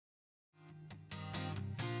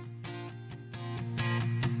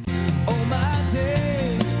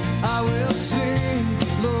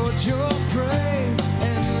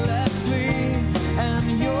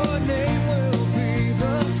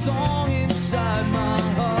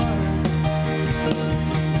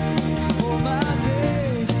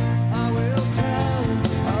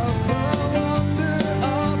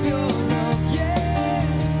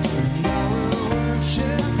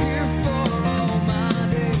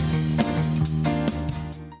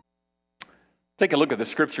Take a look at the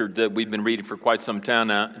scripture that we've been reading for quite some time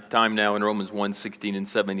now in Romans 1:16 and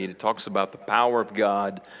 17. It talks about the power of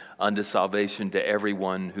God unto salvation to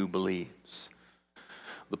everyone who believes.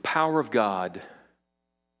 The power of God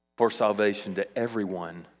for salvation to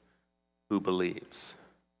everyone who believes.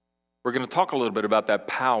 We're going to talk a little bit about that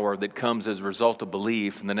power that comes as a result of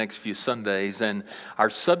belief in the next few Sundays. And our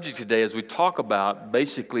subject today, as we talk about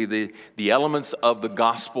basically the elements of the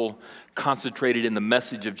gospel concentrated in the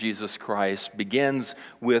message of Jesus Christ, begins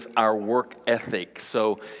with our work ethic.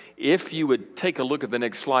 So if you would take a look at the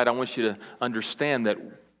next slide, I want you to understand that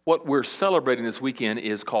what we're celebrating this weekend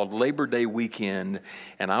is called Labor Day weekend.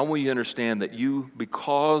 And I want you to understand that you,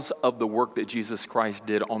 because of the work that Jesus Christ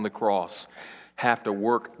did on the cross, have to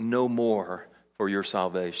work no more for your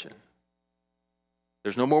salvation.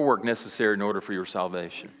 There's no more work necessary in order for your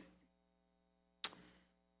salvation.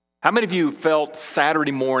 How many of you felt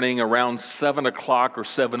Saturday morning around 7 o'clock or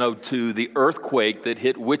 7:02 the earthquake that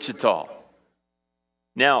hit Wichita?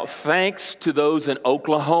 Now, thanks to those in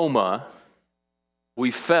Oklahoma, we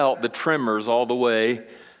felt the tremors all the way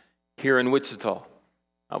here in Wichita.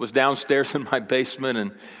 I was downstairs in my basement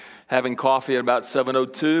and having coffee at about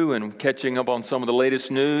 7:02 and catching up on some of the latest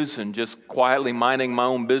news and just quietly minding my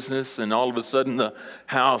own business, and all of a sudden the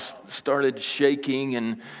house started shaking,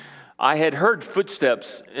 and I had heard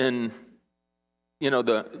footsteps in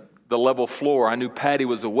the level floor. I knew Patty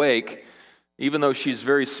was awake. Even though she's a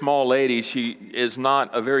very small lady, she is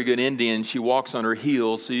not a very good Indian. She walks on her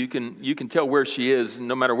heels, so you can tell where she is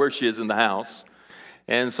no matter where she is in the house.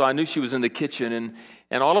 And so I knew she was in the kitchen,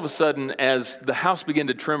 and all of a sudden, as the house began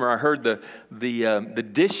to tremor, I heard the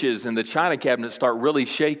dishes in the china cabinet start really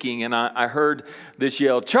shaking, and I heard this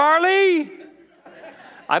yell, "Charlie!"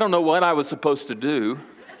 I don't know what I was supposed to do,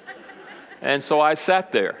 and so I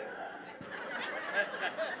sat there.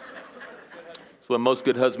 That's what most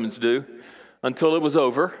good husbands do, until it was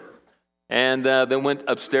over, and then went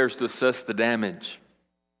upstairs to assess the damage.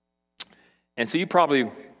 And so you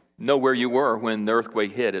probably know where you were when the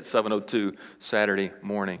earthquake hit at 7:02 Saturday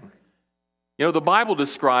morning. You know, the Bible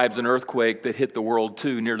describes an earthquake that hit the world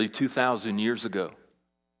too nearly 2,000 years ago.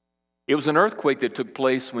 It was an earthquake that took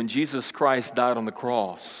place when Jesus Christ died on the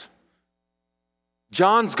cross.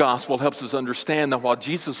 John's gospel helps us understand that while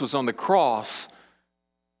Jesus was on the cross,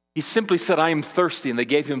 he simply said, "I am thirsty," and they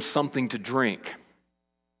gave him something to drink.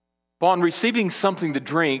 Upon receiving something to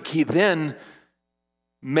drink, he then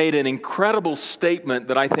made an incredible statement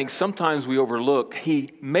that I think sometimes we overlook.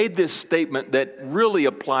 He made this statement that really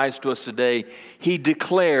applies to us today. He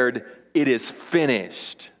declared, "It is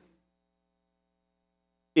finished."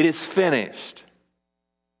 It is finished.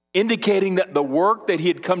 Indicating that the work that he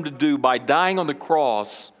had come to do by dying on the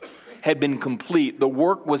cross had been complete. The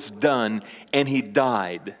work was done, and he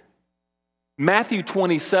died. Matthew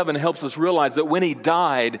 27 helps us realize that when he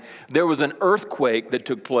died, there was an earthquake that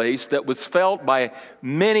took place that was felt by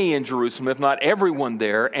many in Jerusalem, if not everyone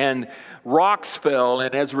there, and rocks fell,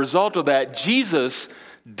 and as a result of that, Jesus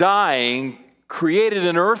dying created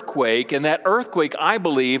an earthquake, and that earthquake, I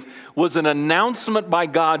believe, was an announcement by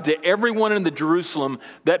God to everyone in the Jerusalem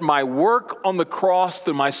that my work on the cross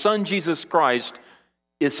through my son Jesus Christ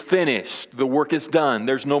is finished. The work is done.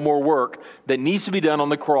 There's no more work that needs to be done on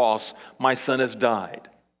the cross. My son has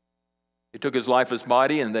died. They took his lifeless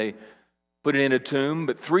body and they put it in a tomb.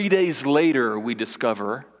 But 3 days later, we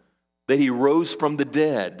discover that he rose from the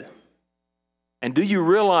dead. And do you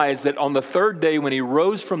realize that on the third day when he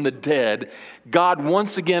rose from the dead, God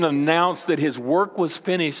once again announced that his work was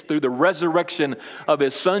finished through the resurrection of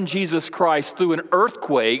his son Jesus Christ through an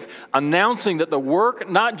earthquake, announcing that the work,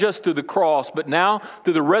 not just through the cross, but now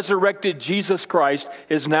through the resurrected Jesus Christ,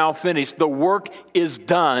 is now finished. The work is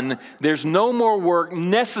done. There's no more work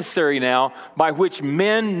necessary now by which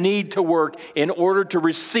men need to work in order to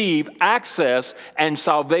receive access and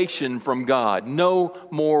salvation from God. No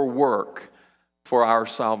more work for our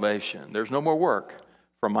salvation. There's no more work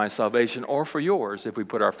for my salvation or for yours if we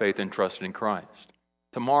put our faith and trust in Christ.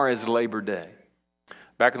 Tomorrow is Labor Day.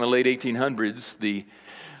 Back in the late 1800s,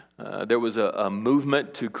 there was a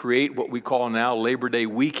movement to create what we call now Labor Day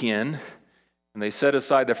weekend, and they set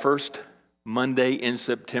aside the first Monday in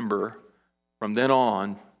September from then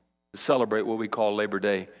on to celebrate what we call Labor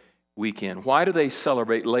Day weekend. Why do they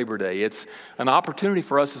celebrate Labor Day? It's an opportunity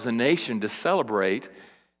for us as a nation to celebrate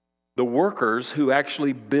the workers who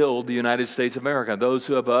actually build the United States of America, those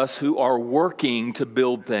of us who are working to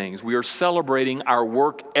build things. We are celebrating our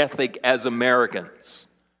work ethic as Americans.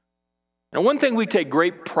 Now, one thing we take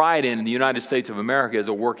great pride in the United States of America is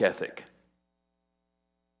a work ethic.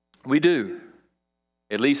 We do.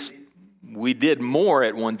 At least we did more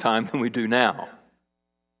at one time than we do now.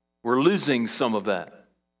 We're losing some of that.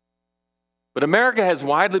 But America has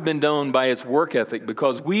widely been known by its work ethic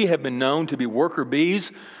because we have been known to be worker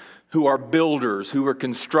bees who are builders, who are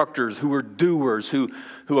constructors, who are doers, who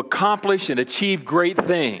accomplish and achieve great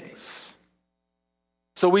things.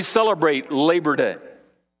 So we celebrate Labor Day.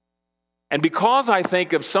 And because I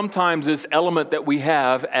think of sometimes this element that we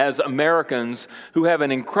have as Americans who have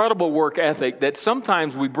an incredible work ethic, that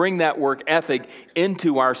sometimes we bring that work ethic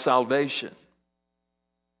into our salvation.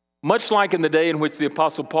 Much like in the day in which the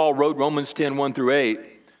Apostle Paul wrote Romans 10, 1 through 8,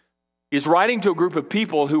 he's writing to a group of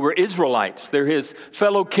people who were Israelites. They're his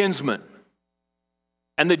fellow kinsmen.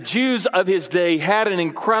 And the Jews of his day had an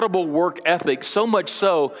incredible work ethic, so much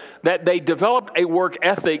so that they developed a work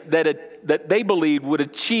ethic that they believed would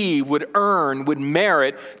achieve, would earn, would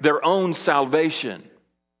merit their own salvation.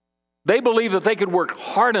 They believed that they could work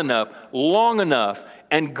hard enough, long enough,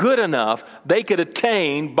 and good enough, they could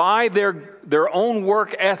attain by their own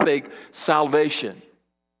work ethic salvation.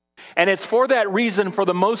 And it's for that reason, for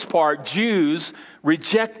the most part, Jews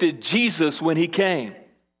rejected Jesus when he came.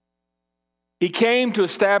 He came to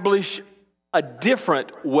establish a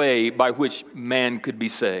different way by which man could be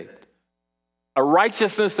saved. A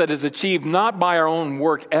righteousness that is achieved not by our own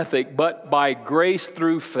work ethic, but by grace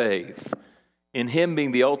through faith in him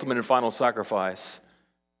being the ultimate and final sacrifice,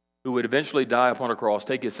 who would eventually die upon a cross,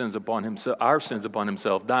 take his sins upon himself, our sins upon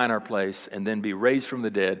himself, die in our place, and then be raised from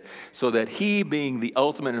the dead, so that he, being the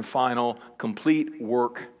ultimate and final complete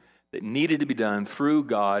work that needed to be done through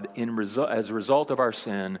God as a result of our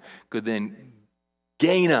sin, could then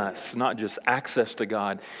gain us, not just access to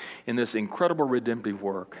God, in this incredible redemptive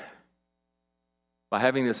work by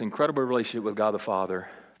having this incredible relationship with God the Father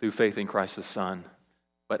through faith in Christ the Son,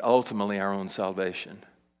 but ultimately our own salvation.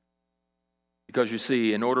 Because you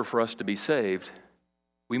see, in order for us to be saved,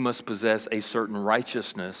 we must possess a certain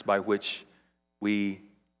righteousness by which we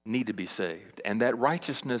need to be saved. And that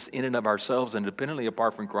righteousness in and of ourselves, independently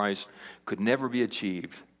apart from Christ, could never be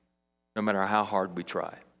achieved, no matter how hard we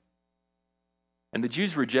try. And the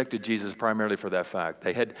Jews rejected Jesus primarily for that fact.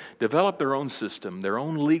 They had developed their own system, their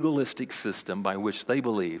own legalistic system by which they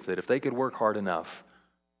believed that if they could work hard enough,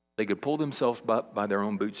 they could pull themselves up by their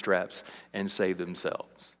own bootstraps and save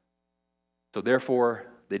themselves. So therefore,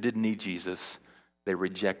 they didn't need Jesus. They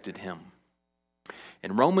rejected him.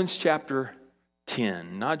 In Romans chapter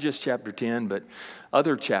 10, not just chapter 10, but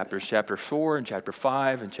other chapters, chapter 4 and chapter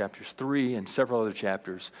 5 and chapters 3 and several other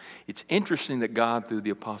chapters, it's interesting that God, through the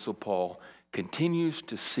Apostle Paul, continues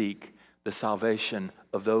to seek the salvation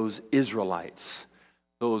of those Israelites,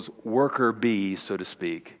 those worker bees, so to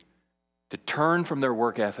speak, to turn from their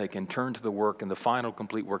work ethic and turn to the work and the final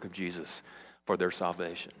complete work of Jesus for their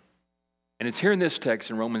salvation. And it's here in this text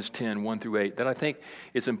in Romans 10, 1 through 8, that I think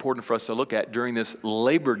it's important for us to look at during this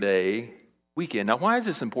Labor Day weekend. Now, why is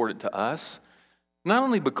this important to us? Not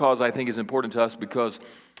only because I think it's important to us because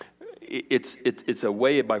it's a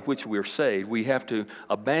way by which we're saved. We have to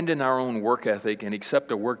abandon our own work ethic and accept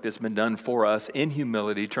the work that's been done for us in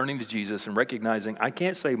humility, turning to Jesus and recognizing I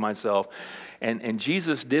can't save myself. And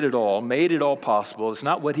Jesus did it all, made it all possible. It's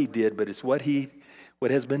not what he did, but it's what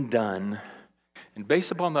has been done. And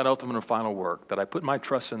based upon that ultimate and final work, that I put my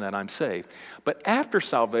trust in that, I'm saved. But after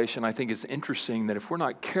salvation, I think it's interesting that if we're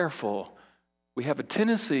not careful, we have a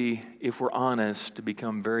tendency, if we're honest, to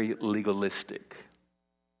become very legalistic.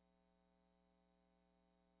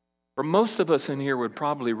 For most of us in here would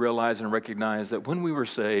probably realize and recognize that when we were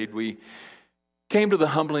saved, we came to the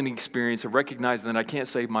humbling experience of recognizing that I can't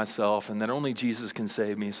save myself and that only Jesus can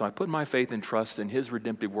save me. So I put my faith and trust in his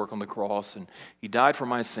redemptive work on the cross, and he died for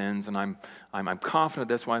my sins, and I'm confident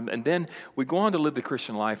that's why. And then we go on to live the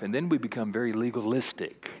Christian life, and then we become very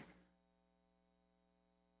legalistic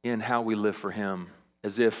in how we live for him,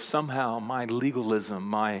 as if somehow my legalism,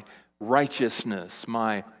 my righteousness,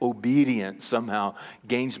 my obedience somehow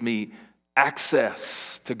gains me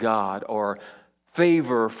access to God or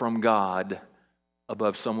favor from God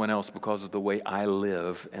above someone else because of the way I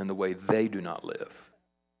live and the way they do not live.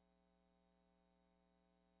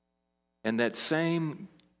 And that same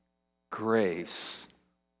grace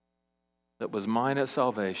that was mine at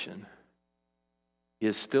salvation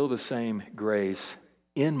is still the same grace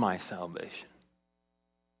in my salvation.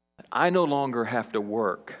 I no longer have to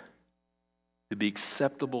work to be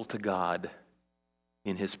acceptable to God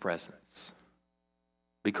in his presence,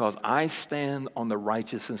 because I stand on the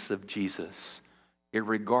righteousness of Jesus,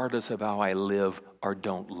 irregardless of how I live or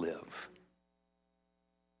don't live.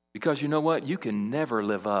 Because you know what? You can never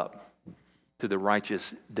live up to the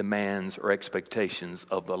righteous demands or expectations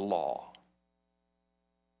of the law.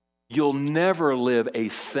 You'll never live a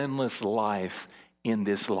sinless life in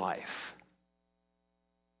this life.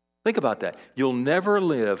 Think about that. You'll never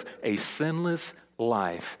live a sinless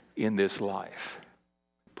life in this life.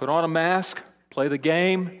 Put on a mask, play the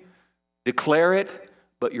game, declare it,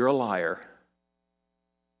 but you're a liar.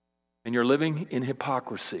 And you're living in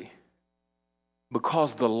hypocrisy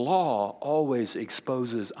because the law always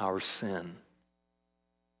exposes our sin.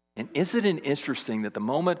 And isn't it interesting that the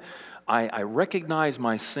moment I recognize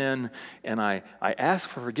my sin and I ask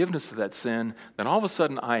for forgiveness of that sin, then all of a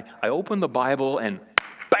sudden I open the Bible and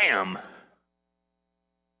bam!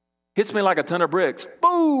 Hits me like a ton of bricks.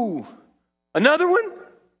 Boo! Another one?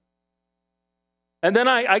 And then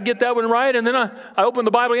I get that one right, and then I open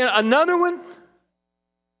the Bible again. Another one?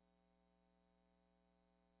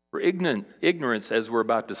 For ignorance, as we're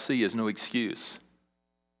about to see, is no excuse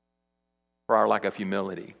for our lack of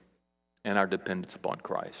humility and our dependence upon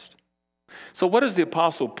Christ. So what does the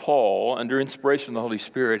Apostle Paul, under inspiration of the Holy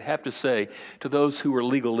Spirit, have to say to those who are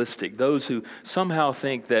legalistic, those who somehow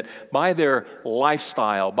think that by their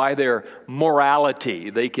lifestyle, by their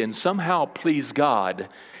morality, they can somehow please God?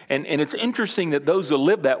 And it's interesting that those who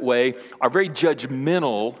live that way are very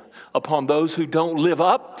judgmental upon those who don't live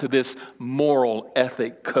up to this moral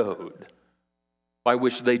ethic code by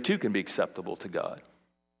which they too can be acceptable to God.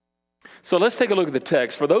 So let's take a look at the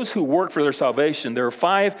text. For those who work for their salvation, there are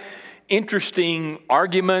 5 interesting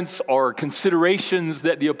arguments or considerations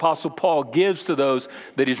that the Apostle Paul gives to those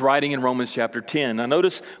that he's writing in Romans chapter 10. Now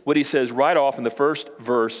notice what he says right off in the first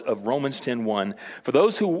verse of Romans 10:1. For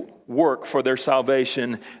those who work for their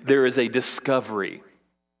salvation, there is a discovery.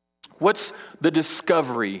 What's the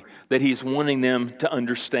discovery that he's wanting them to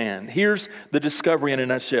understand? Here's the discovery in a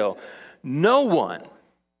nutshell. No one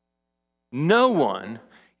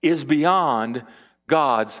is beyond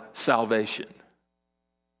God's salvation.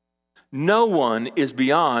 No one is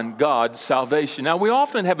beyond God's salvation. Now, we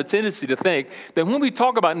often have a tendency to think that when we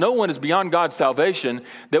talk about no one is beyond God's salvation,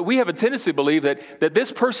 that we have a tendency to believe that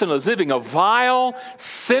this person is living a vile,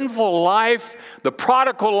 sinful life, the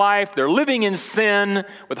prodigal life. They're living in sin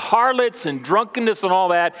with harlots and drunkenness and all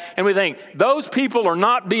that. And we think those people are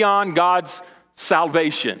not beyond God's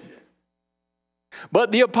salvation.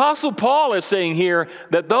 But the Apostle Paul is saying here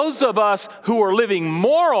that those of us who are living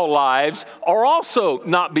moral lives are also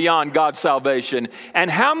not beyond God's salvation.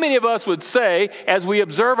 And how many of us would say, as we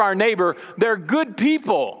observe our neighbor, they're good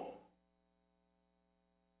people?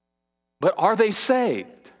 But are they saved?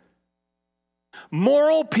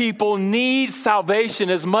 Moral people need salvation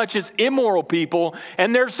as much as immoral people,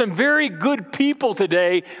 and there's some very good people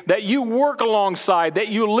today that you work alongside, that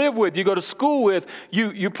you live with, you go to school with,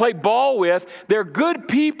 you play ball with. They're good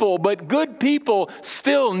people, but good people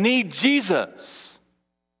still need Jesus.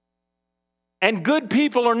 And good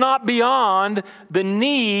people are not beyond the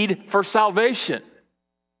need for salvation.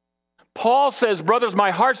 Paul says, brothers,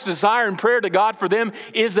 my heart's desire and prayer to God for them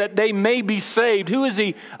is that they may be saved. Who is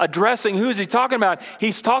he addressing? Who is he talking about?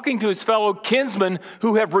 He's talking to his fellow kinsmen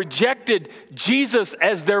who have rejected Jesus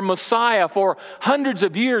as their Messiah. For hundreds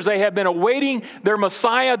of years, they have been awaiting their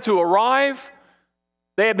Messiah to arrive.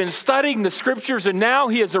 They have been studying the scriptures, and now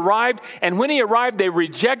he has arrived. And when he arrived, they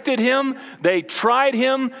rejected him. They tried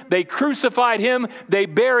him. They crucified him. They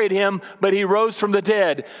buried him, but he rose from the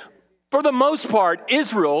dead. For the most part,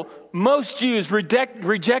 Israel, most Jews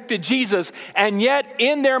rejected Jesus, and yet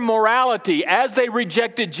in their morality, as they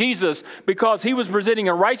rejected Jesus because he was presenting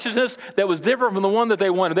a righteousness that was different from the one that they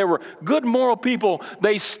wanted, they were good moral people,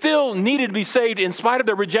 they still needed to be saved in spite of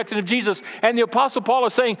their rejection of Jesus. And the Apostle Paul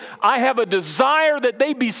is saying, I have a desire that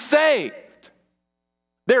they be saved.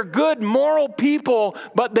 They're good moral people,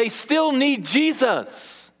 but they still need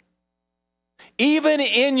Jesus. Even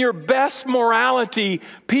in your best morality,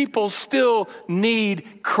 people still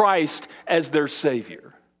need Christ as their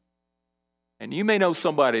Savior. And you may know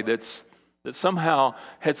somebody that somehow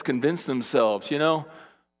has convinced themselves,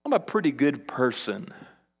 I'm a pretty good person.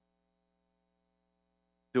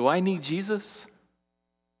 Do I need Jesus?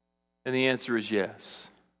 And the answer is yes.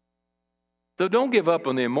 So don't give up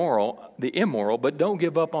on the immoral, but don't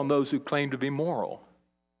give up on those who claim to be moral.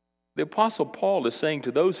 The Apostle Paul is saying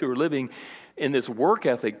to those who are living in this work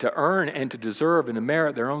ethic to earn and to deserve and to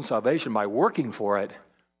merit their own salvation by working for it,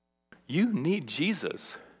 you need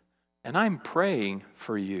Jesus, and I'm praying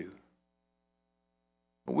for you.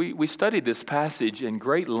 We studied this passage in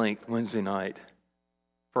great length Wednesday night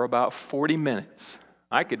for about 40 minutes.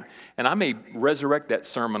 I may resurrect that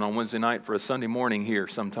sermon on Wednesday night for a Sunday morning here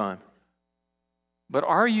sometime. But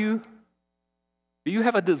do you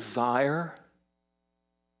have a desire,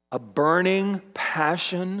 a burning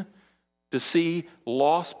passion to see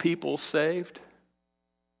lost people saved?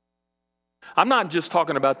 I'm not just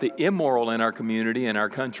talking about the immoral in our community, in our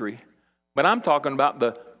country, but I'm talking about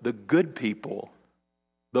the the good people,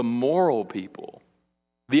 the moral people,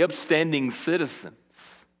 the upstanding citizens?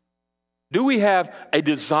 Do we have a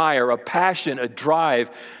desire, a passion, a drive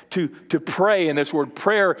to pray? And this word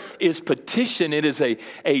prayer is petition. It is a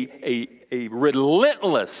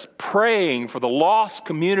relentless praying for the lost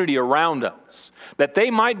community around us, that they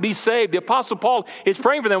might be saved. The Apostle Paul is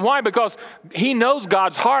praying for them. Why? Because he knows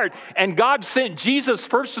God's heart. And God sent Jesus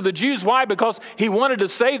first to the Jews. Why? Because he wanted to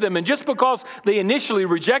save them. And just because they initially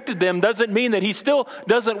rejected them doesn't mean that he still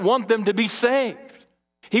doesn't want them to be saved.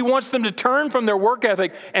 He wants them to turn from their work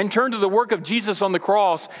ethic and turn to the work of Jesus on the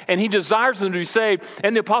cross, and he desires them to be saved.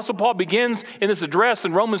 And the Apostle Paul begins in this address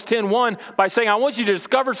in Romans 10:1 by saying, I want you to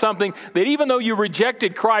discover something, that even though you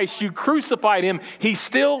rejected Christ, you crucified him, he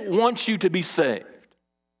still wants you to be saved.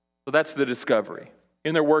 So that's the discovery.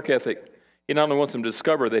 In their work ethic, he not only wants them to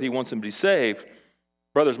discover that he wants them to be saved.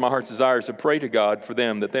 Brothers, my heart's desire is to pray to God for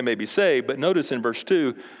them that they may be saved. But notice in verse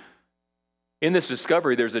 2, in this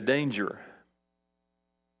discovery, there's a danger.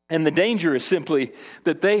 And the danger is simply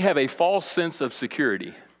that they have a false sense of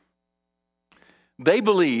security. They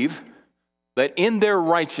believe that in their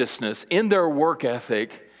righteousness, in their work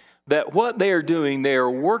ethic, that what they are doing, they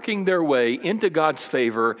are working their way into God's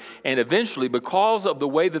favor, and eventually, because of the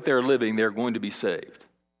way that they're living, they're going to be saved.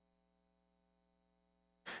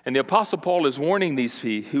 And the Apostle Paul is warning these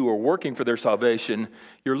people who are working for their salvation,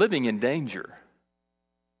 you're living in danger.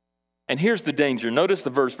 And here's the danger. Notice the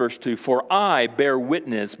verse 2. For I bear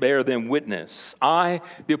them witness. I,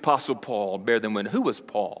 the Apostle Paul, bear them witness. Who was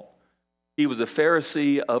Paul? He was a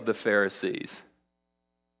Pharisee of the Pharisees.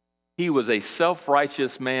 He was a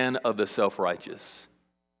self-righteous man of the self-righteous.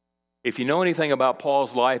 If you know anything about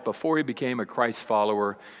Paul's life, before he became a Christ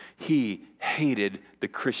follower, he hated the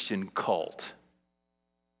Christian cult.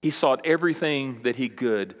 He sought everything that he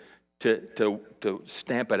could to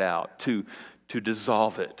stamp it out, to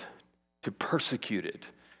dissolve it, to persecute it,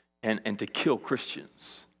 and to kill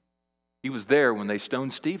Christians. He was there when they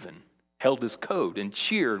stoned Stephen, held his coat, and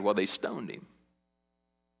cheered while they stoned him.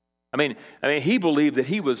 I mean, he believed that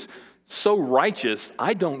he was so righteous,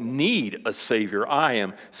 I don't need a Savior. I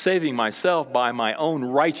am saving myself by my own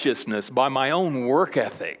righteousness, by my own work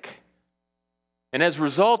ethic. And as a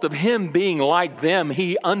result of him being like them,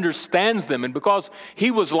 he understands them. And because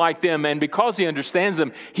he was like them and because he understands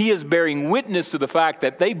them, he is bearing witness to the fact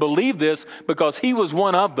that they believe this because he was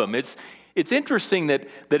one of them. It's interesting that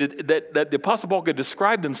the Apostle Paul could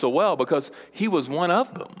describe them so well because he was one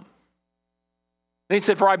of them. And he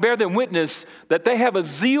said, for I bear them witness that they have a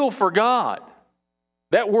zeal for God.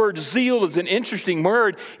 That word zeal is an interesting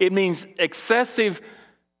word. It means excessive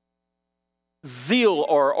zeal,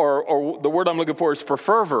 or the word I'm looking for is for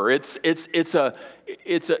fervor. It's a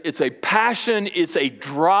passion. It's a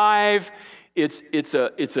drive. It's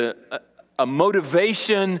a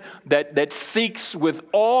motivation that seeks with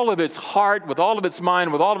all of its heart, with all of its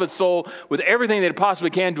mind, with all of its soul, with everything that it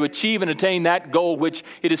possibly can to achieve and attain that goal which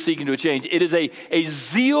it is seeking to achieve. It is a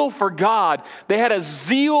zeal for God. They had a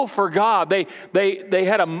zeal for God. They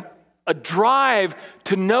had a drive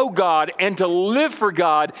to know God and to live for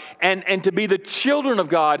God and to be the children of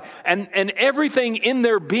God, and everything in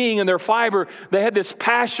their being and their fiber, they had this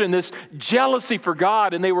passion, this jealousy for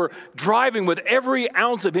God, and they were driving with every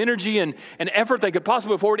ounce of energy and effort they could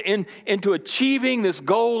possibly afford into achieving this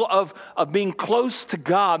goal of being close to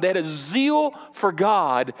God. They had a zeal for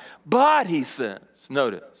God, but he says,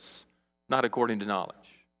 notice, not according to knowledge.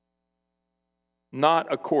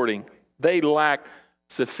 Not according. They lacked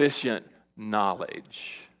sufficient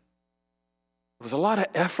knowledge. There was a lot of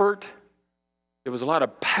effort. There was a lot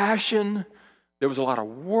of passion. There was a lot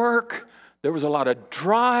of work. There was a lot of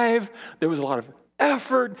drive. There was a lot of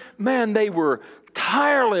effort. Man, they were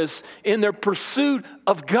tireless in their pursuit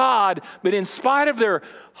of God. But in spite of their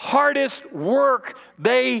hardest work,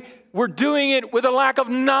 they were doing it with a lack of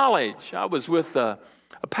knowledge. I was with a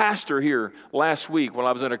pastor here last week while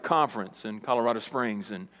I was at a conference in Colorado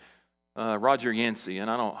Springs, and Roger Yancey,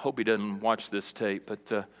 and I don't hope he doesn't watch this tape,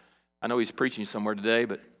 but I know he's preaching somewhere today.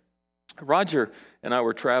 But Roger and I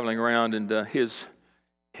were traveling around, and his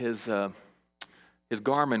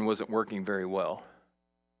Garmin wasn't working very well,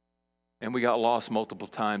 and we got lost multiple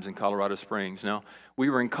times in Colorado Springs. Now, we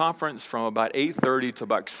were in conference from about 8:30 to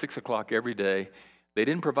about 6 o'clock every day. They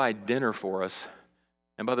didn't provide dinner for us,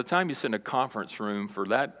 and by the time you sit in a conference room for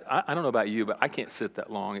that, I don't know about you, but I can't sit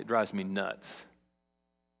that long. It drives me nuts.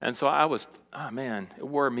 And so it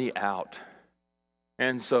wore me out.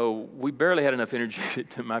 And so we barely had enough energy,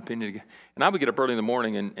 in my opinion. And I would get up early in the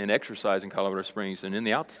morning and exercise in Colorado Springs. And in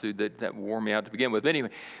the altitude, that wore me out to begin with. But anyway,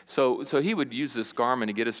 so he would use this Garmin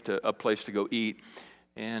to get us to a place to go eat.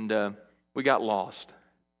 And we got lost.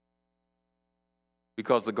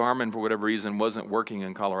 because the Garmin, for whatever reason, wasn't working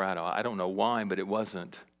in Colorado. I don't know why, but it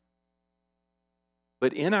wasn't.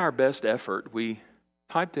 But in our best effort, we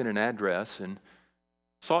typed in an address and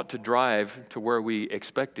sought to drive to where we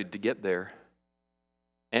expected to get there.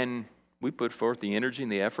 And we put forth the energy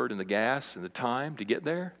and the effort and the gas and the time to get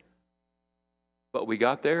there. But we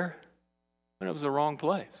got there, and it was the wrong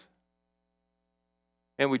place.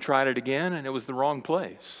 And we tried it again, and it was the wrong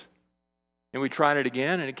place. And we tried it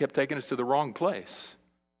again, and it kept taking us to the wrong place.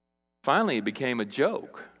 Finally, it became a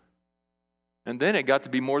joke. And then it got to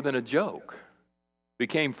be more than a joke. It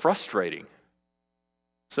became frustrating.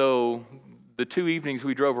 So the 2 evenings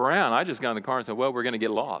we drove around, I just got in the car and said, well, we're going to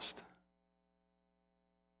get lost.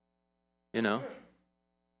 You know,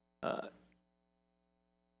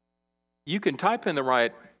 you can type in the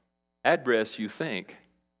right address you think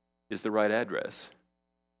is the right address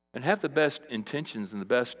and have the best intentions and the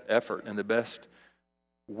best effort and the best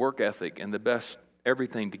work ethic and the best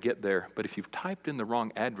everything to get there. But if you've typed in the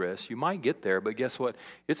wrong address, you might get there, but guess what?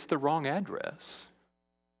 It's the wrong address,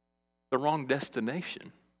 the wrong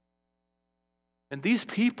destination. And these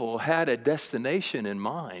people had a destination in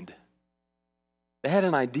mind. They had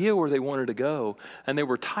an idea where they wanted to go, and they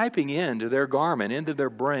were typing into their Garmin, into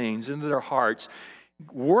their brains, into their hearts,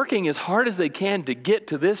 working as hard as they can to get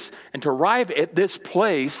to this and to arrive at this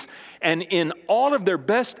place. And in all of their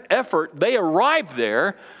best effort, they arrived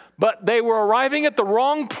there, but they were arriving at the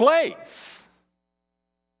wrong place.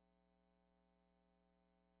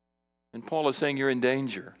 And Paul is saying you're in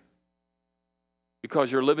danger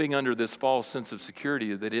because you're living under this false sense of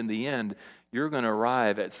security that in the end, you're going to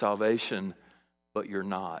arrive at salvation, but you're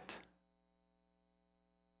not.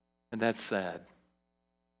 And that's sad.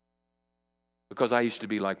 Because I used to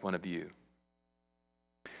be like one of you.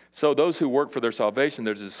 So those who work for their salvation,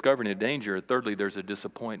 there's a discovery and a danger. Thirdly, there's a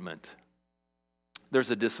disappointment.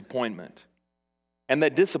 There's a disappointment. And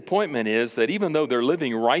that disappointment is that even though they're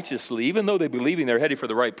living righteously, even though they're believing they're headed for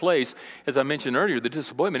the right place, as I mentioned earlier, the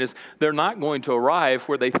disappointment is they're not going to arrive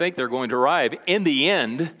where they think they're going to arrive. In the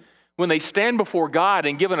end, when they stand before God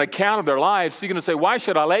and give an account of their lives, He's going to say, why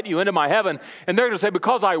should I let you into my heaven? And they're going to say,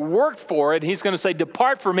 because I worked for it. He's going to say,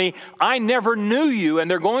 depart from me. I never knew you. And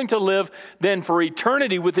they're going to live then for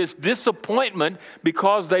eternity with this disappointment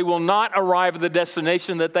because they will not arrive at the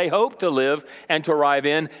destination that they hope to live and to arrive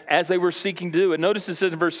in as they were seeking to do it. Notice it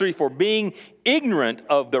says in verse 3, for being ignorant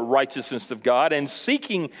of the righteousness of God and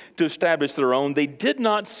seeking to establish their own, they did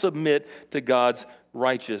not submit to God's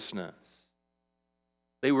righteousness.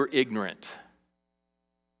 They were ignorant.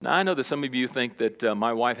 Now, I know that some of you think that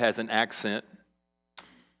my wife has an accent.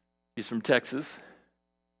 She's from Texas.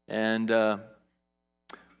 And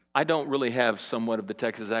I don't really have somewhat of the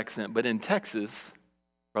Texas accent. But in Texas,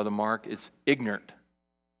 Brother Mark, it's ignorant.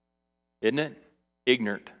 Isn't it?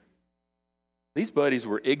 Ignorant. These buddies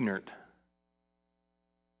were ignorant.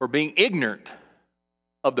 For being ignorant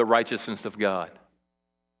of the righteousness of God.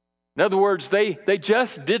 In other words, they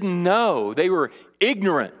just didn't know. They were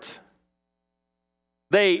ignorant.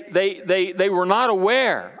 They were not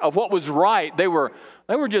aware of what was right. They were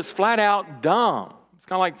just flat out dumb. It's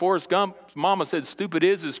kind of like Forrest Gump's mama said, stupid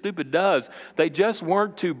is as stupid does. They just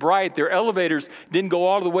weren't too bright. Their elevators didn't go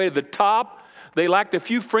all the way to the top. They lacked a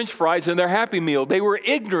few French fries in their Happy Meal. They were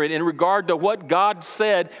ignorant in regard to what God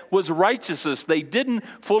said was righteousness. They didn't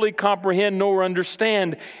fully comprehend nor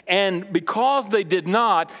understand. And because they did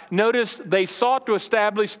not, notice they sought to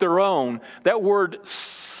establish their own. That word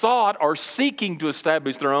sought or seeking to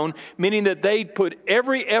establish their own, meaning that they put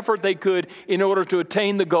every effort they could in order to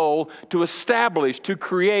attain the goal, to establish, to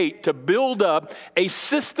create, to build up a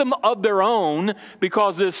system of their own,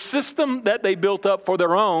 because this system that they built up for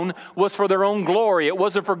their own was for their own glory. It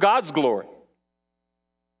wasn't for God's glory.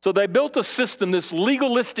 So they built a system, this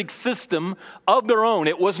legalistic system of their own.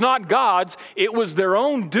 It was not God's, it was their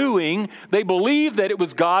own doing. They believed that it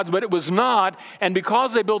was God's, but it was not. And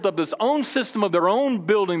because they built up this own system of their own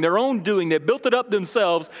building, their own doing, they built it up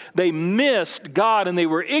themselves, they missed God and they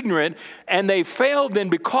were ignorant, and they failed then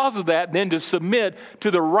because of that then to submit to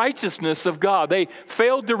the righteousness of God. They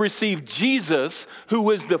failed to receive Jesus, who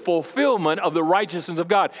is the fulfillment of the righteousness of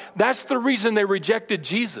God. That's the reason they rejected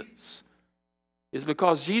Jesus. Is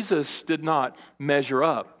because Jesus did not measure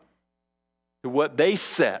up to what they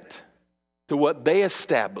set, to what they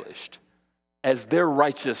established as their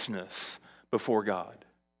righteousness before God.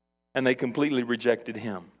 And they completely rejected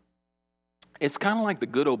Him. It's kind of like the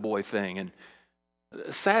good old boy thing. And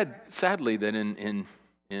sadly that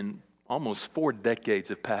in almost 4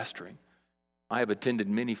 decades of pastoring, I have attended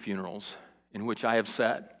many funerals in which I have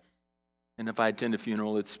sat. And if I attend a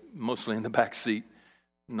funeral, it's mostly in the back seat.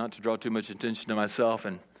 Not to draw too much attention to myself,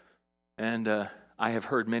 and I have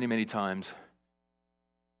heard many, many times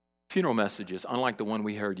funeral messages, unlike the one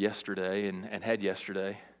we heard yesterday and had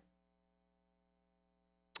yesterday,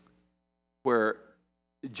 where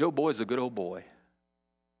Joe Boy's a good old boy.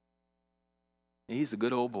 He's a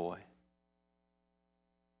good old boy.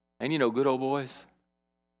 And you know, good old boys,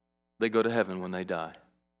 they go to heaven when they die.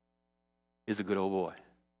 He's a good old boy.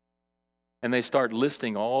 And they start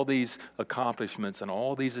listing all these accomplishments and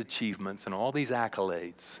all these achievements and all these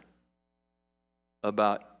accolades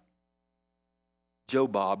about Joe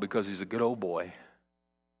Bob because he's a good old boy.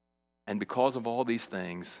 And because of all these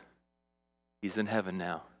things, he's in heaven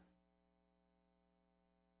now.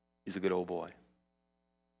 He's a good old boy.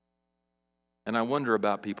 And I wonder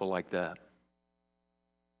about people like that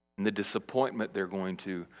and the disappointment they're going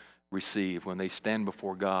to receive when they stand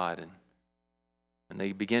before God and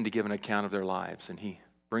they begin to give an account of their lives. And he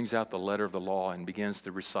brings out the letter of the law and begins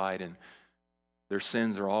to recite, and their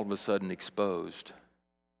sins are all of a sudden exposed.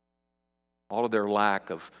 All of their lack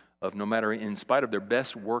of no matter, in spite of their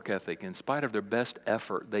best work ethic, in spite of their best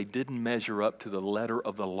effort, they didn't measure up to the letter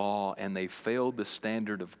of the law, and they failed the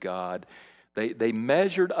standard of God. They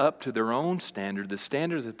measured up to their own standard, the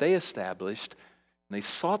standard that they established, and they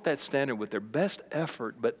sought that standard with their best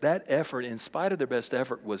effort, but that effort, in spite of their best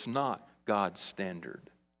effort, was not God's standard.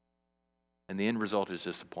 And the end result is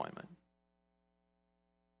disappointment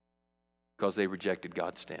because they rejected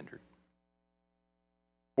God's standard.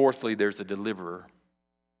 Fourthly, there's a deliverer.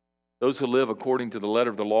 Those who live according to the letter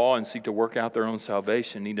of the law and seek to work out their own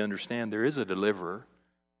salvation need to understand there is a deliverer.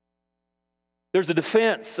 There's a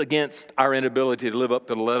defense against our inability to live up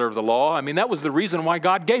to the letter of the law. I mean, that was the reason why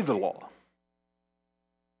God gave the law.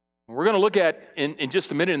 We're going to look at in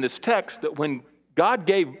just a minute in this text that when God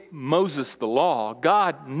gave Moses the law,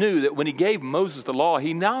 God knew that when he gave Moses the law,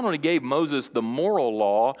 he not only gave Moses the moral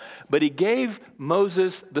law, but he gave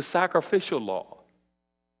Moses the sacrificial law.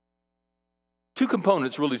 Two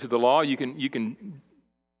components really to the law. You can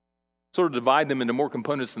sort of divide them into more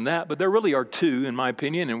components than that, but there really are two, in my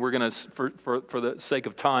opinion, and we're going to, for the sake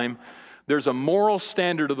of time, there's a moral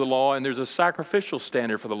standard of the law and there's a sacrificial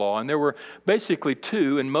standard for the law. And there were basically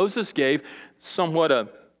two, and Moses gave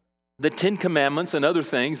somewhat the 10 Commandments and other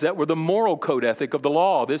things that were the moral code ethic of the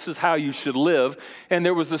law. This is how you should live. And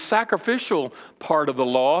there was a sacrificial part of the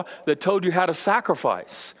law that told you how to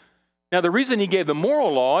sacrifice. Now, the reason he gave the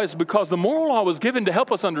moral law is because the moral law was given to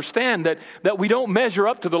help us understand that we don't measure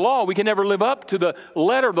up to the law. We can never live up to the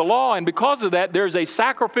letter of the law. And because of that, there's a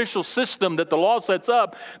sacrificial system that the law sets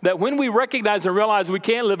up that when we recognize and realize we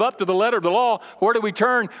can't live up to the letter of the law, where do we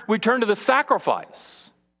turn? We turn to the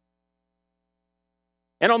sacrifice.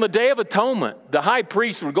 And on the Day of Atonement, the high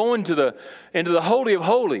priest would go into the Holy of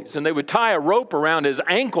Holies, and they would tie a rope around his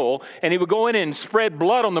ankle, and he would go in and spread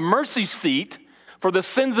blood on the mercy seat for the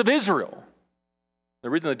sins of Israel.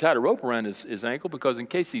 The reason they tied a rope around his ankle, because in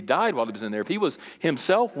case he died while he was in there, if he was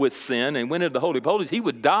himself with sin and went into the Holy of Holies, he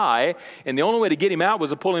would die, and the only way to get him out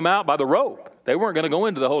was to pull him out by the rope. They weren't going to go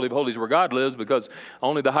into the Holy of Holies where God lives because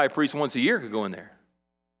only the high priest once a year could go in there.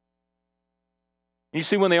 You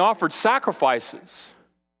see, when they offered sacrifices,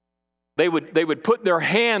 they would put their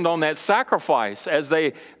hand on that sacrifice as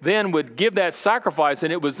they then would give that sacrifice,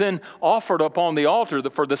 and it was then offered upon the altar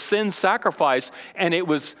for the sin sacrifice, and it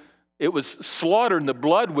was slaughtered and the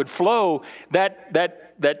blood would flow.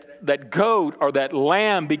 That goat or that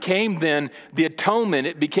lamb became then the atonement.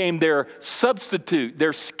 It became their substitute,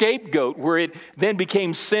 their scapegoat, where it then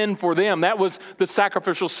became sin for them. That was the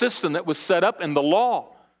sacrificial system that was set up in the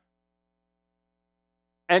law.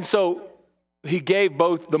 And so he gave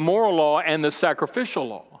both the moral law and the sacrificial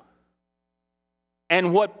law.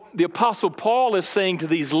 And what the Apostle Paul is saying to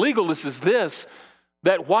these legalists is this,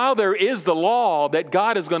 that while there is the law that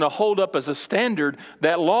God is going to hold up as a standard,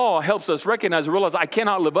 that law helps us recognize and realize I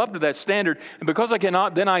cannot live up to that standard. And because I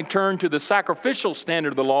cannot, then I turn to the sacrificial standard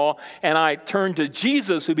of the law, and I turn to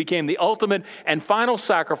Jesus, who became the ultimate and final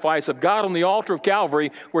sacrifice of God on the altar of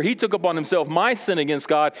Calvary, where he took upon himself my sin against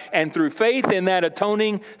God, and through faith in that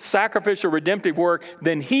atoning, sacrificial, redemptive work,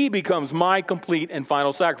 then he becomes my complete and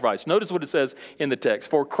final sacrifice. Notice what it says in the text.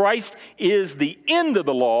 For Christ is the end of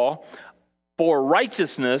the law for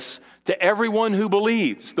righteousness to everyone who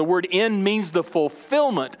believes. The word end means the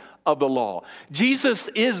fulfillment of the law. Jesus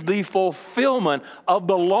is the fulfillment of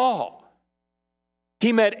the law.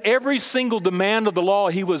 He met every single demand of the law.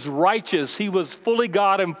 He was righteous. He was fully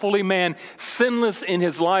God and fully man, sinless in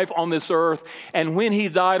his life on this earth. And when he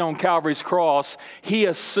died on Calvary's cross, he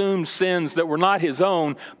assumed sins that were not his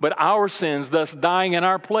own, but our sins, thus dying in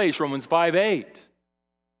our place, Romans 5:8.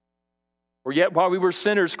 For yet while we were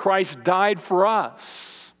sinners, Christ died for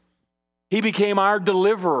us. He became our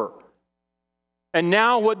deliverer. And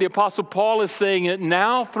now what the Apostle Paul is saying is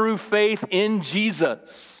now through faith in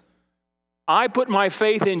Jesus. I put my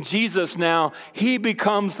faith in Jesus now. He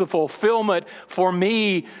becomes the fulfillment for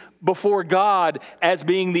me before God as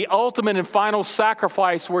being the ultimate and final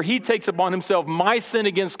sacrifice where he takes upon himself my sin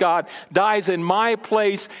against God, dies in my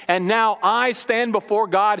place, and now I stand before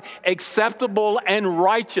God acceptable and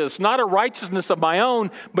righteous. Not a righteousness of my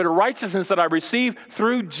own, but a righteousness that I receive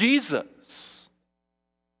through Jesus.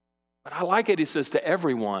 But I like it, he says, to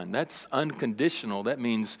everyone. That's unconditional. That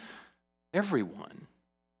means everyone.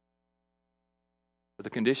 But the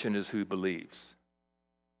condition is who believes.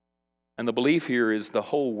 And the belief here is the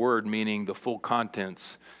whole word, meaning the full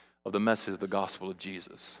contents of the message of the gospel of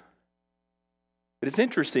Jesus. But it's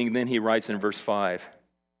interesting, then he writes in verse 5,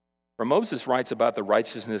 for Moses writes about the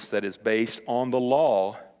righteousness that is based on the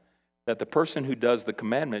law, that the person who does the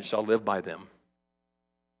commandments shall live by them.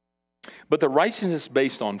 But the righteousness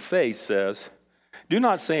based on faith says, do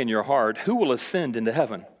not say in your heart, who will ascend into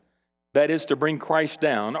heaven? That is to bring Christ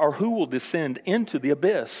down, or who will descend into the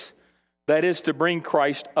abyss? That is to bring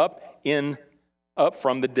Christ up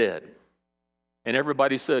from the dead. And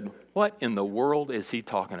everybody said, what in the world is he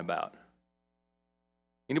talking about?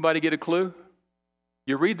 Anybody get a clue?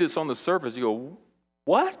 You read this on the surface, you go,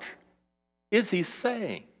 what is he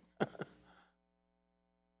saying?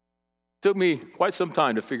 Took me quite some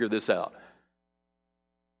time to figure this out.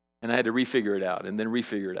 And I had to refigure it out and then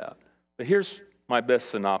refigure it out. But here's my best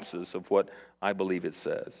synopsis of what I believe it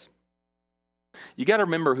says. You got to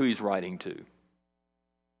remember who he's writing to.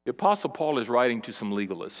 The Apostle Paul is writing to some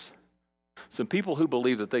legalists, some people who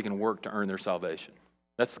believe that they can work to earn their salvation.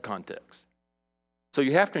 That's the context. So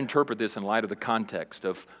you have to interpret this in light of the context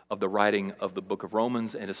of the writing of the book of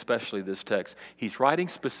Romans, and especially this text. He's writing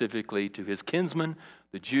specifically to his kinsmen,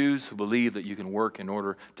 the Jews, who believe that you can work in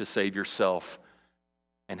order to save yourself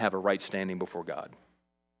and have a right standing before God.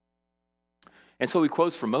 And so he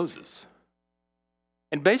quotes from Moses.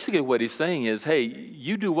 And basically what he's saying is, hey,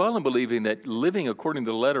 you do well in believing that living according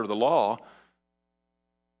to the letter of the law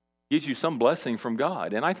gives you some blessing from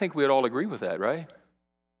God. And I think we'd all agree with that, right?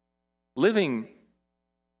 Living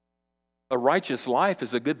a righteous life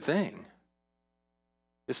is a good thing.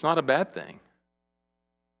 It's not a bad thing.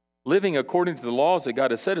 Living according to the laws that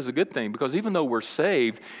God has said is a good thing, because even though we're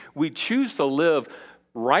saved, we choose to live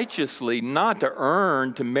righteously, not to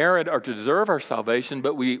earn, to merit, or to deserve our salvation,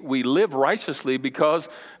 but we live righteously because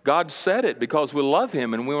God said it, because we love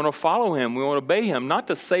him and we want to follow him, we want to obey him. Not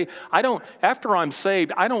to say, after I'm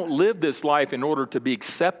saved, I don't live this life in order to be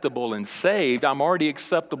acceptable and saved. I'm already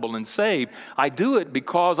acceptable and saved. I do it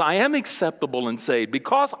because I am acceptable and saved,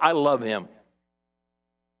 because I love him.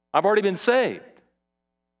 I've already been saved.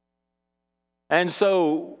 And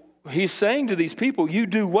so he's saying to these people, you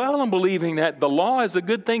do well in believing that the law is a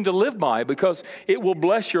good thing to live by because it will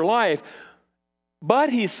bless your life.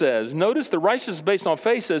 But he says, notice the righteousness based on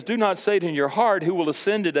faith says, do not say it in your heart, who will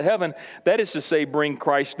ascend into heaven? That is to say, bring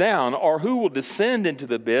Christ down. Or who will descend into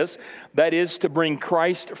the abyss? That is to bring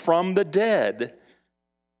Christ from the dead.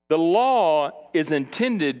 The law is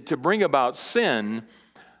intended to bring about sin,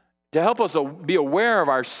 to help us be aware of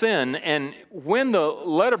our sin. And when the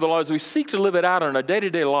letter of the law, as we seek to live it out in our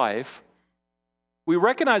day-to-day life, we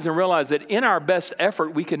recognize and realize that in our best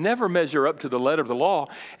effort, we can never measure up to the letter of the law.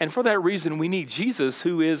 And for that reason, we need Jesus,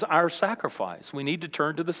 who is our sacrifice. We need to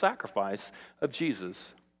turn to the sacrifice of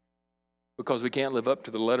Jesus because we can't live up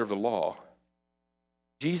to the letter of the law.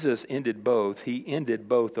 Jesus ended both. He ended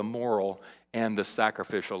both the moral and the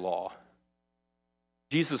sacrificial law.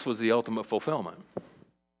 Jesus was the ultimate fulfillment.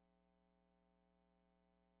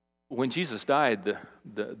 When Jesus died,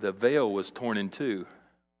 the veil was torn in two.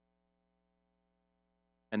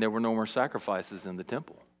 And there were no more sacrifices in the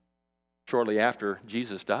temple. Shortly after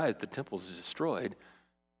Jesus died, the temple was destroyed.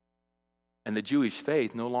 And the Jewish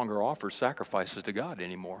faith no longer offers sacrifices to God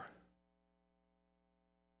anymore.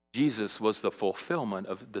 Jesus was the fulfillment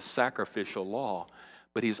of the sacrificial law,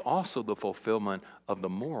 but he's also the fulfillment of the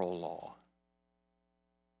moral law.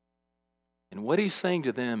 And what he's saying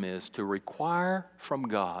to them is to require from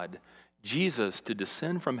God Jesus to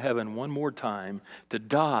descend from heaven one more time, to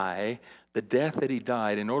die the death that he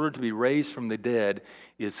died in order to be raised from the dead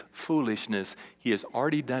is foolishness. He has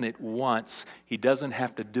already done it once. He doesn't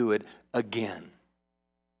have to do it again.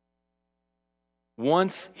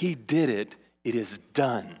 Once he did it, it is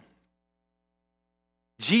done.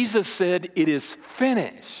 Jesus said, it is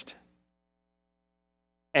finished.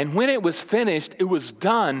 And when it was finished, it was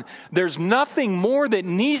done. There's nothing more that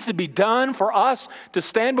needs to be done for us to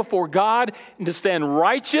stand before God and to stand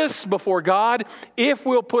righteous before God if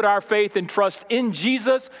we'll put our faith and trust in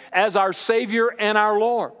Jesus as our Savior and our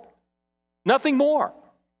Lord. Nothing more.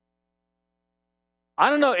 I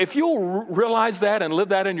don't know, if you'll realize that and live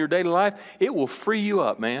that in your daily life, it will free you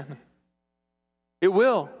up, man. It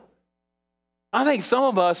will. I think some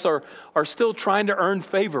of us are still trying to earn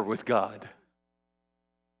favor with God.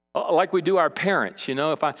 Like we do our parents, you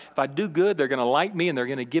know, if I do good, they're going to like me and they're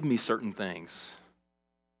going to give me certain things.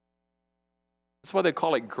 That's why they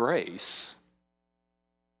call it grace.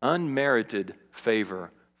 Unmerited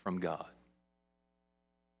favor from God.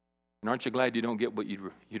 And aren't you glad you don't get what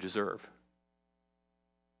you deserve?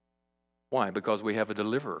 Why? Because we have a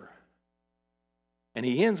deliverer. And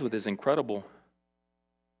he ends with this incredible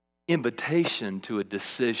invitation to a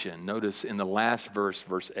decision. Notice in the last verse,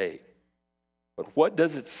 verse 8. But what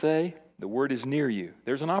does it say? The word is near you.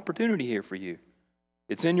 There's an opportunity here for you.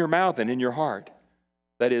 It's in your mouth and in your heart.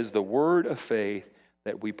 That is the word of faith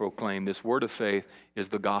that we proclaim. This word of faith is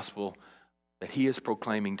the gospel that he is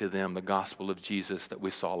proclaiming to them, the gospel of Jesus that we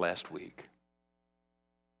saw last week.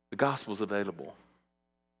 The gospel is available.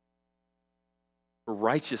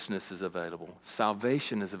 Righteousness is available.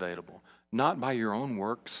 Salvation is available. Not by your own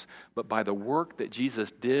works, but by the work that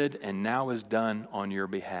Jesus did and now has done on your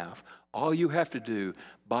behalf. All you have to do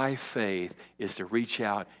by faith is to reach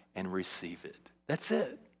out and receive it. That's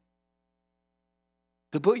it.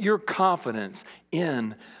 To put your confidence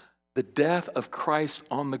in the death of Christ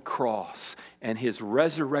on the cross and his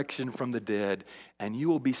resurrection from the dead, and you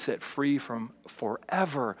will be set free from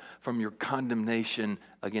forever from your condemnation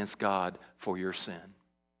against God for your sin.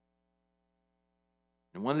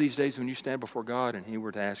 And one of these days when you stand before God and he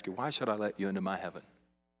were to ask you, why should I let you into my heaven?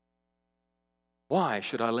 Why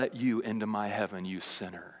should I let you into my heaven, you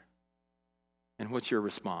sinner? And what's your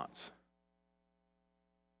response?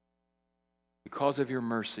 Because of your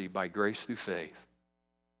mercy, by grace through faith,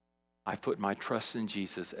 I put my trust in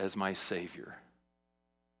Jesus as my Savior.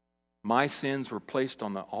 My sins were placed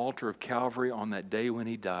on the altar of Calvary on that day when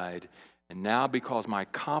he died, and now because my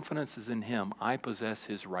confidence is in him, I possess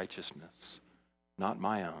his righteousness, not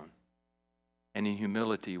my own. And in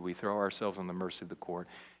humility, we throw ourselves on the mercy of the court.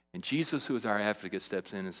 And Jesus, who is our advocate,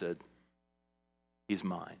 steps in and said, he's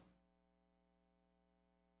mine.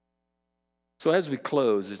 So as we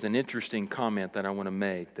close, there's an interesting comment that I want to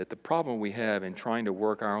make, that the problem we have in trying to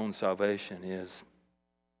work our own salvation is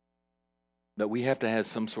that we have to have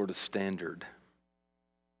some sort of standard.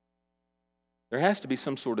 There has to be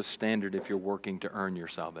some sort of standard if you're working to earn your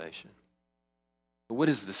salvation. But what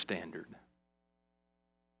is the standard?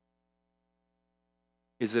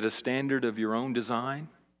 Is it a standard of your own design?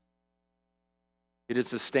 It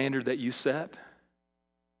is a standard that you set?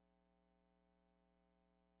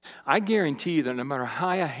 I guarantee you that no matter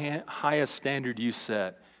how high a standard you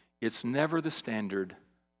set, it's never the standard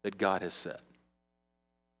that God has set.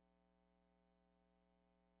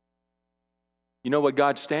 You know what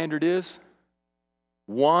God's standard is?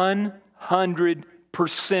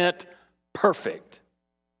 100% perfect.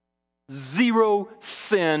 Zero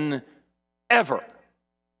sin ever.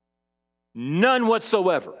 None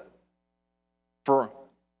whatsoever. For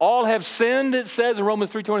all have sinned, it says in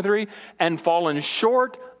Romans 3:23, and fallen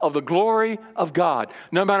short of the glory of God.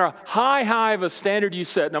 No matter how high of a standard you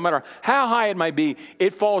set, no matter how high it might be,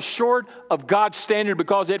 it falls short of God's standard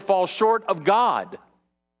because it falls short of God.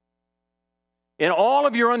 In all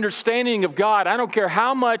of your understanding of God, I don't care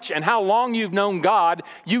how much and how long you've known God,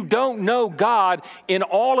 you don't know God in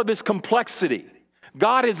all of his complexity.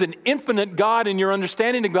 God is an infinite God, and your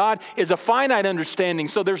understanding of God is a finite understanding.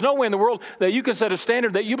 So there's no way in the world that you can set a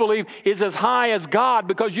standard that you believe is as high as God,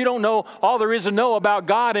 because you don't know all there is to know about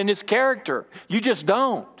God and his character. You just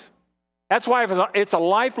don't. That's why it's a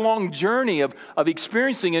lifelong journey of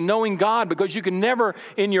experiencing and knowing God, because you can never,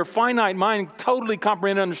 in your finite mind, totally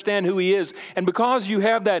comprehend and understand who he is. And because you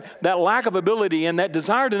have that lack of ability and that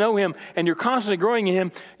desire to know him, and you're constantly growing in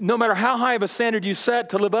him, no matter how high of a standard you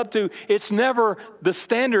set to live up to, it's never the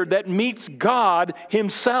standard that meets God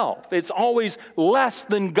himself. It's always less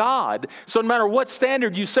than God. So no matter what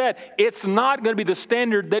standard you set, it's not going to be the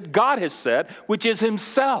standard that God has set, which is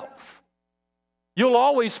himself. You'll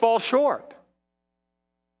always fall short.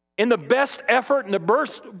 In the best effort and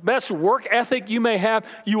the best work ethic you may have,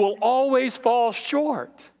 you will always fall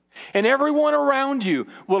short. And everyone around you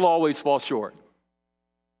will always fall short.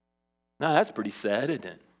 Now, that's pretty sad, isn't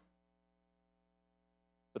it?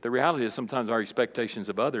 But the reality is sometimes our expectations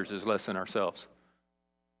of others is less than ourselves,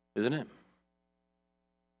 isn't it?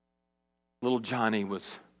 Little Johnny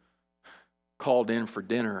was called in for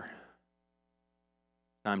dinner.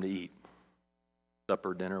 Time to eat.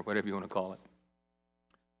 Supper, dinner, whatever you want to call it.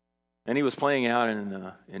 And he was playing out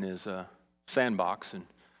in his sandbox, and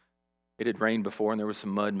It had rained before, and there was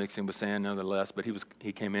some mud mixing with sand, nonetheless. But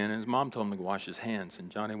he came in, and his mom told him to wash his hands.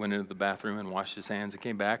 And Johnny went into the bathroom and washed his hands and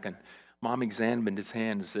came back, and Mom examined his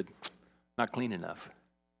hand and said, "Not clean enough.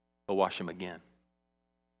 We'll wash them again."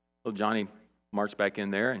 Little Johnny marched back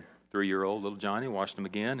in there, and 3-year-old little Johnny washed them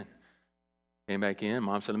again and came back in.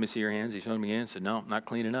 Mom said, "Let me see your hands." He showed him again and said, "No, not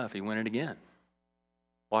clean enough." He went in again,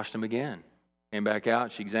 washed them again. Came back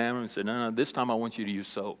out. She examined him and said, "No, this time I want you to use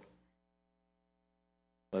soap."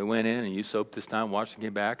 So he went in and used soap this time, washed and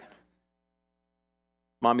came back.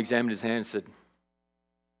 Mom examined his hand and said,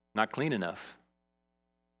 "Not clean enough."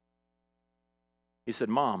 He said,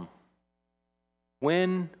 "Mom,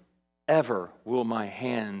 whenever will my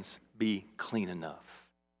hands be clean enough?"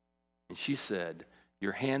 And she said,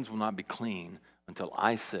 "Your hands will not be clean until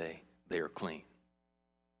I say they are clean."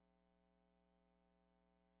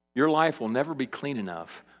 Your life will never be clean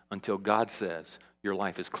enough until God says your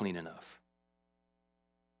life is clean enough.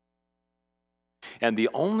 And the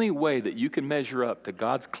only way that you can measure up to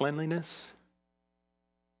God's cleanliness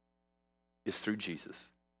is through Jesus.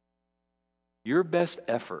 Your best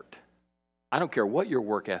effort, I don't care what your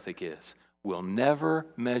work ethic is, will never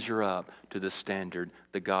measure up to the standard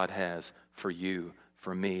that God has for you,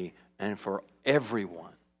 for me, and for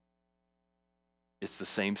everyone. It's the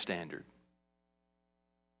same standard.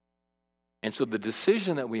 And so the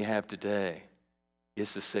decision that we have today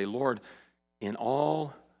is to say, "Lord, in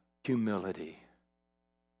all humility,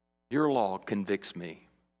 your law convicts me.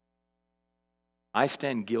 I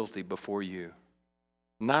stand guilty before you,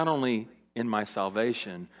 not only in my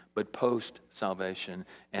salvation, but post-salvation,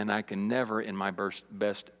 and I can never, in my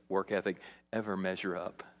best work ethic, ever measure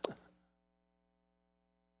up.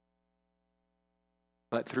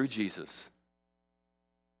 But through Jesus,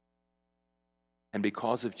 and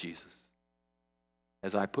because of Jesus,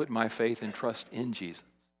 as I put my faith and trust in Jesus,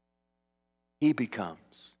 he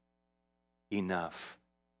becomes enough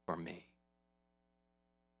for me."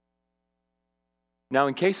 Now,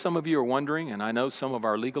 in case some of you are wondering, and I know some of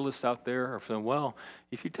our legalists out there are saying, "Well,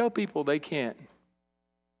 if you tell people they can't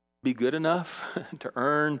be good enough to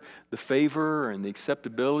earn the favor and the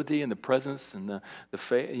acceptability and the presence and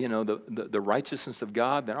the righteousness of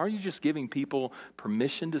God, then aren't you just giving people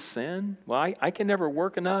permission to sin? Well, I can never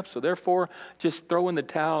work enough, so therefore just throw in the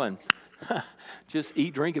towel and just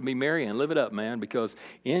eat, drink, and be merry and live it up, man, because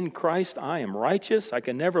in Christ I am righteous. I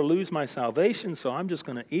can never lose my salvation, so I'm just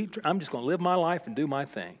going to live my life and do my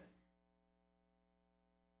thing."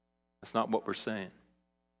 That's not what we're saying.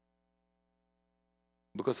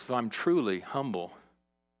 Because if I'm truly humble,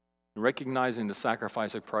 recognizing the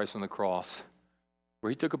sacrifice of Christ on the cross,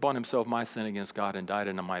 where he took upon himself my sin against God and died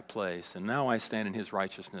in my place, and now I stand in his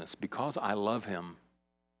righteousness because I love him,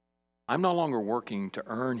 I'm no longer working to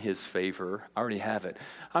earn his favor. I already have it.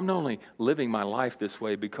 I'm not only living my life this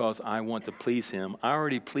way because I want to please him. I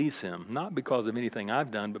already please him, not because of anything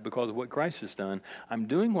I've done, but because of what Christ has done. I'm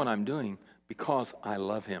doing what I'm doing because I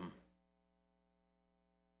love him.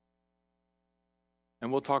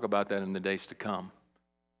 And we'll talk about that in the days to come.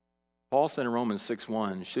 Paul said in Romans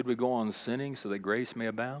 6:1, "Should we go on sinning so that grace may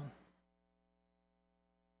abound?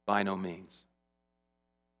 By no means."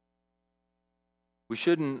 We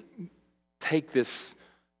shouldn't take this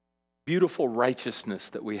beautiful righteousness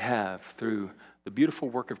that we have through the beautiful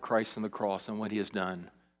work of Christ on the cross and what he has done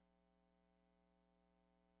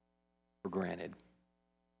for granted.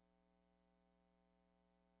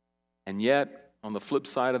 And yet, on the flip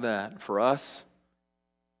side of that, for us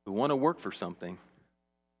who want to work for something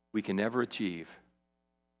we can never achieve,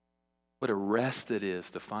 what a rest it is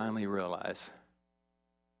to finally realize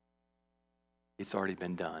it's already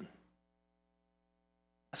been done.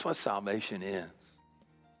 That's what salvation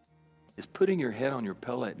is putting your head on your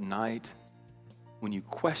pillow at night when you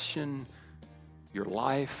question your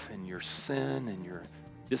life and your sin and your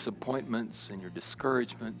disappointments and your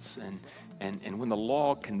discouragements, and when the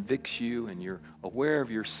law convicts you and you're aware of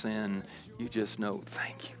your sin, you just know,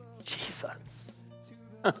 "Thank you, Jesus."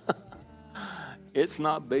 It's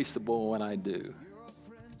not based upon what I do,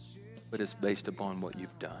 but it's based upon what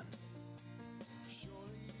you've done.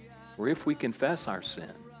 For if we confess our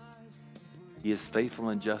sin, he is faithful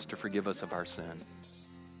and just to forgive us of our sin,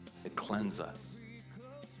 to cleanse us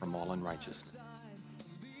from all unrighteousness.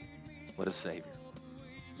 What a Savior.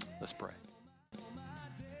 Let's pray.